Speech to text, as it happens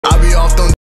off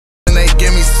them and they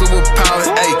give me superpowers.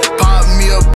 Ayy, pop me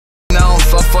up now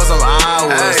for some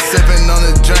hours. Sipping on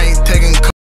the drink, taking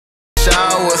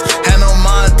showers. Had no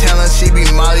Montana, she be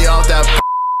Molly off that.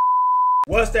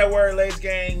 What's that word, Lace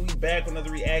Gang? We back with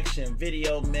another reaction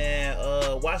video, man.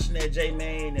 Watching that J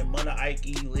Mane and Munna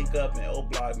Ikee link up and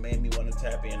OBLOCK made me want to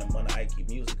tap into Munna Ikee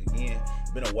music again.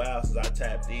 It's been a while since I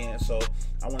tapped in, so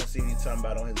I want to see what he's talking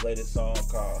about on his latest song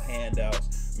called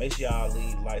Handouts. Make sure y'all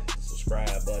like the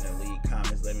subscribe button, leave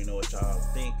comments, let me know what y'all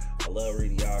think. I love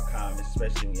reading y'all comments,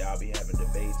 especially when y'all be having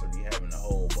debates or be having a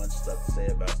whole bunch of stuff to say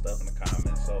about stuff in the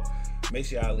comments. So make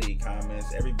sure y'all leave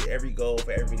comments. Every goal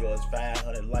for every video is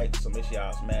 500 likes, so make sure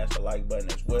y'all smash the like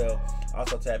button as well.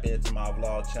 Also tap into my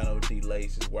vlog channel,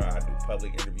 DLace, is where I do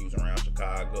public interviews around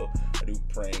Chicago. I do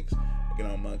pranks, I get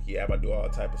on Monkey app, I do all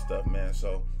type of stuff, man.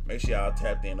 So make sure y'all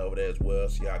tapped in over there as well,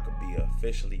 so y'all could be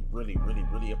officially really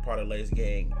a part of Lace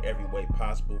Gang every way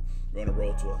possible. We're on the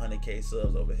road to 100K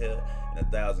subs over here and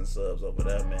 1,000 subs over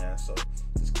there, man. So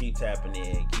just keep tapping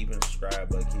in, keeping the subscribe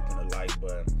button, keeping the like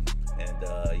button. And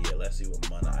yeah, let's see what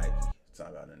Munna Ikee talk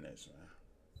about in this, man.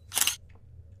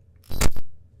 I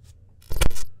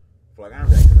feel like I'm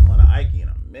reacting to Munna Ikee in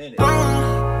a minute.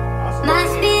 My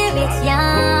spirit's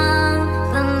young,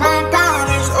 but my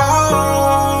body's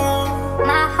old.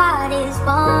 My heart is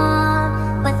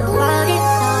warm, but the world is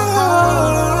so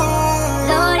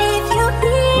cold. Lord, if you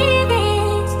hear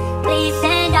this, please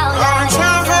send out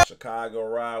your Chicago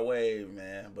ride wave,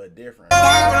 man, but different.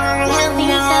 Help me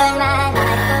turn my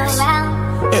life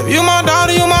around. If you my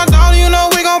daughter, you know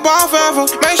we gon' ball forever.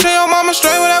 Make sure your mama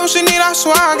straight, whatever she need, I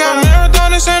swear I got a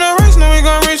marathon, this ain't a race, no we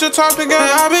gon' reach the top together.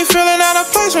 I be feeling out of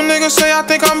place when niggas say I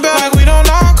think I'm better. Like we don't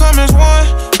all come as one.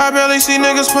 I barely see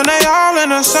niggas put they all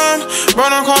in the sun. Run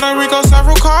on Puerto Rico,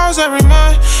 several cars every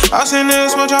month. I seen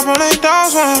niggas switch up on they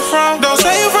dogs where I'm from. Don't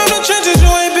say you from the trenches, you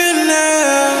ain't been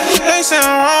there. They say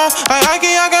I'm wrong. Like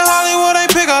Ikee, I can Hollywood, they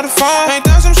pick up the phone. Ain't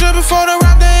that some shit before the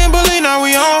rap, they ain't believe, now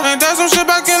we on. Ain't that some shit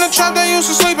back in the trap, they used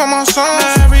to sleep on my song.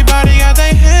 Now everybody got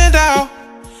they hand out.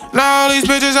 Now all these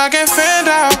bitches I can fend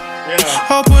out.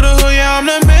 Hope put a hood, yeah, I'm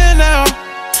the man now.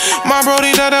 My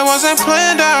brody that wasn't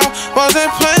planned out,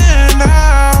 wasn't planned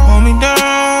out. Hold me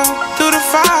down through the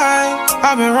fight.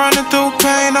 I've been running through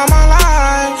pain all my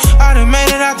life. I done made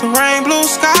it out the rain, blue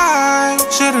sky.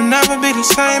 Should've never be the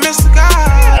same as the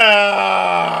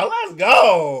guy. Let's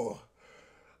go.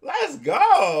 Let's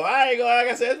go. I ain't gonna, like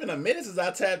I said, it's been a minute since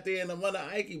I tapped in to Munna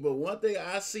Ikee, but one thing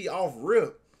I see off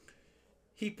rip,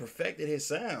 he perfected his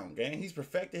sound, gang. He's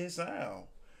perfected his sound.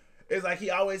 It's like he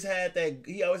always had like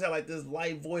this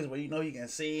light voice where you know he can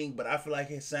sing, but I feel like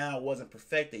his sound wasn't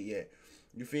perfected yet.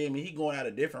 You feel me? He going out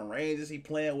of different ranges. He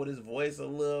playing with his voice a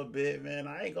little bit, man.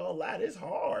 I ain't gonna lie, this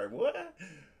hard, boy.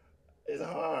 It's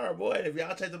hard, boy. If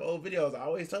y'all check them old videos, I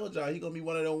always told y'all he gonna be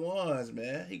one of them ones,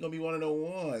 man. He gonna be one of them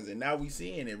ones, and now we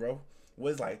seeing it, bro.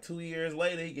 What's like 2 years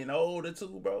later, he getting older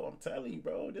too, bro. I'm telling you,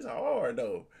 bro. This hard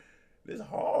though. This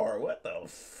hard. What the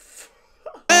fuck?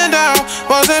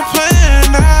 Wasn't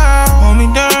planned out. Hold me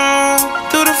down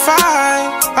through the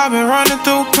fight. I've been running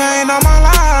through pain all my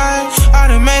life. I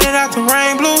done made it out the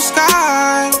rain, blue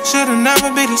sky. Should've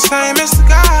never be the same as the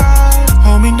guy.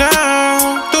 Hold me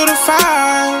down through the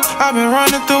fight. I've been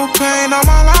running through pain all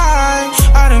my life.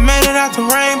 I done made it out the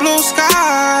rain, blue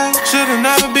sky. Should've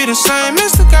never be the same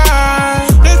as the guy.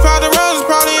 This part of the rose is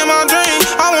probably in my dream.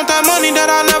 I want that money that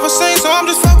I never seen, so I'm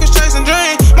just focused chasing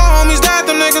dreams. My homies died,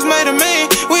 them niggas made a me.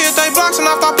 We hit they blocks and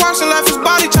off our parks and left his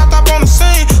body chopped up on the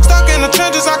scene. Stuck in the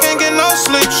trenches, I can't get no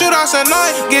sleep. Shootouts at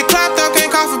night, get clapped up,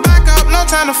 can't call for backup. No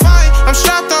time to fight, I'm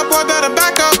strapped up, boy, better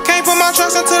back up. Can't put my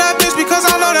trust into that bitch because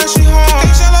I know that she home.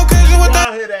 Can't share location with that.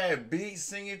 I hear that beat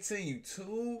singing to you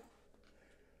too.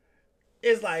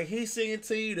 It's like he singing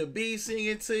to you, the beat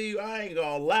singing to you. I ain't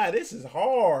gonna lie, this is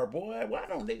hard, boy. Why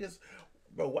don't niggas,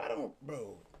 bro? Why don't,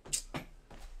 bro?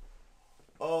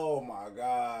 Oh my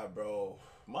God, bro.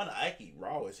 Munna Ikee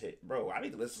raw as hit, bro. I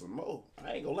need to listen to some more.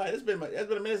 I ain't gonna lie, it's been a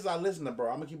minute since I listened to, bro.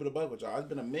 I'm gonna keep it a buck with y'all. It's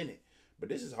been a minute, but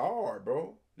this is hard,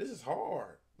 bro. This is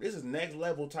hard. This is next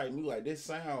level type music. Like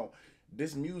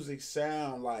this music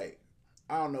sound like,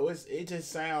 I don't know. It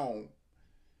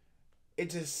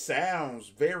just sounds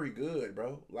very good,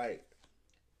 bro. Like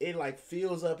it like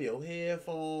fills up your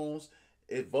headphones.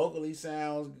 It vocally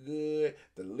sounds good.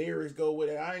 The lyrics go with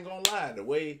it. I ain't gonna lie. The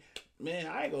way, man,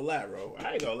 I ain't gonna lie, bro.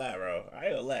 I ain't gonna lie.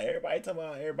 Everybody talking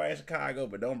about everybody in Chicago,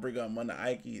 but don't bring up Munna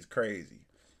Ikee. It's crazy.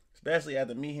 Especially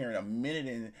after me hearing a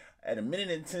minute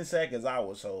and 10 seconds I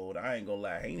was sold. I ain't gonna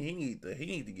lie. He need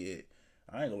to get.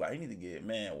 I ain't gonna lie, he need to get,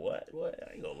 man, what?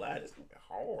 I ain't gonna lie, this is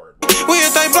hard, bro. We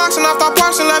hit they blocks and off our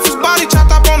parks and left his body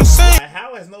chopped up on the scene.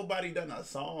 how has nobody done a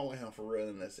song with him for real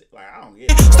in this? Like, I don't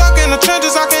get it. Stuck in the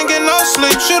trenches, I can't get no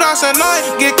sleep. Shootouts at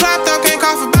night, get clapped up, can't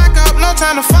call for backup. No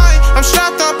time to fight, I'm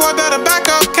strapped up, boy, better back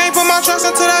up. Can't put my trust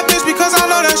into that bitch because I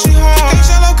know that she home. Can't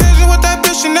share location with that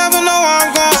bitch, you never know where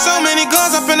I'm going. So many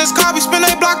guns up in this car, we spin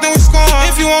they block, then we score.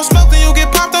 If you won't smoke, then you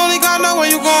get popped, only God know where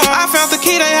you going. I found the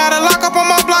key, they had a lock up on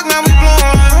my block, now we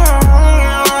blowin'.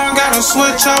 Gotta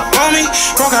switch up on me.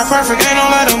 Broke out perfect, ain't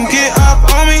don't let them get up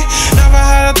on me. Never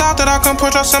had a thought that I can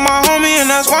put trust in my homie, and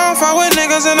that's why I'm fuck with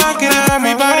niggas and I get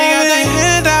everybody got their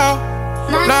hand out.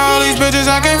 Now all these bitches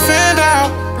I can fend out.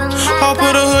 Hope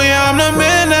of the hood, yeah, I'm the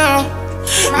man now.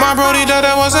 My brody that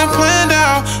wasn't planned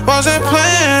out, wasn't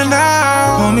planned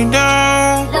out. Hold me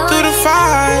down through the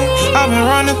fight. I've been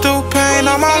running through pain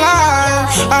all my life.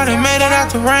 I done made it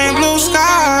out the rain, blue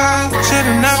sky.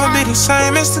 Shit'll never be the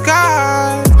same, it's the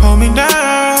guy. Hold me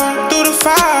down through the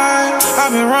fight.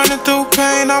 I've been running through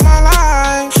pain all my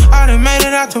life. I done made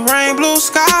it out the rain, blue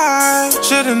sky.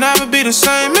 Shit'll never be the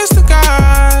same, it's the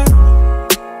guy.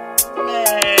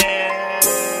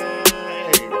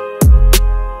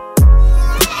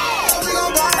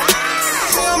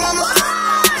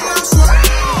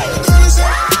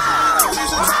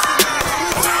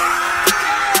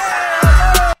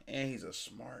 He's a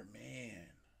smart man.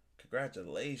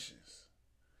 Congratulations.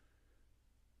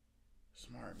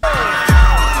 Smart man.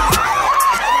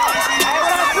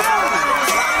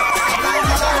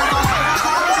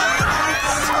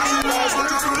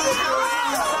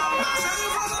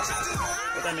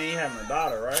 What that mean? He having a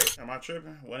daughter, right? Am I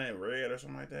tripping? Wasn't it Red or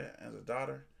something like that? As a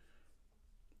daughter?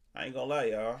 I ain't gonna lie,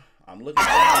 y'all. I'm looking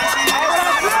down.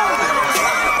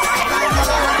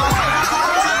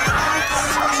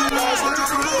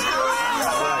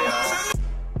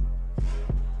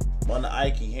 Munna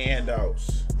Ikee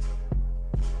Handouts.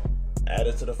 Add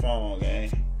it to the phone,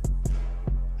 gang.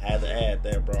 I had to add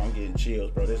that, bro. I'm getting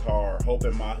chills, bro. This hard. Hope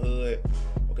in my hood.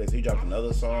 Okay, so he dropped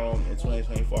another song in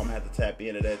 2024. I'm gonna have to tap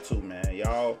into that too, man.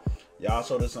 Y'all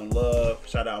showed us some love.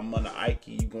 Shout out Munna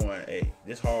Ikee. You going, hey,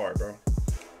 this hard, bro.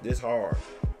 This hard.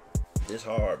 This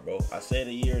hard, bro. I said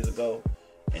it years ago,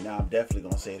 and now I'm definitely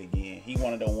gonna say it again. He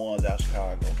one of them ones out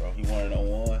Chicago, bro. He one of them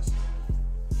ones.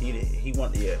 He one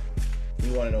of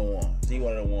them ones. He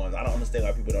one of them ones. I don't understand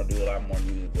why people don't do a lot more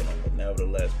music with him, but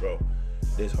nevertheless, bro,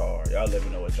 this hard. Y'all let me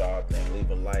know what y'all think.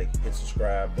 Leave a like, hit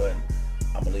subscribe button.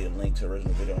 I'm gonna leave a link to the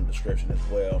original video in the description as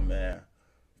well, man.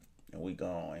 And we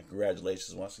gone. And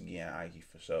congratulations once again, Ikee,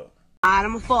 for sure.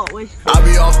 I'm a fault with. I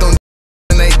be off them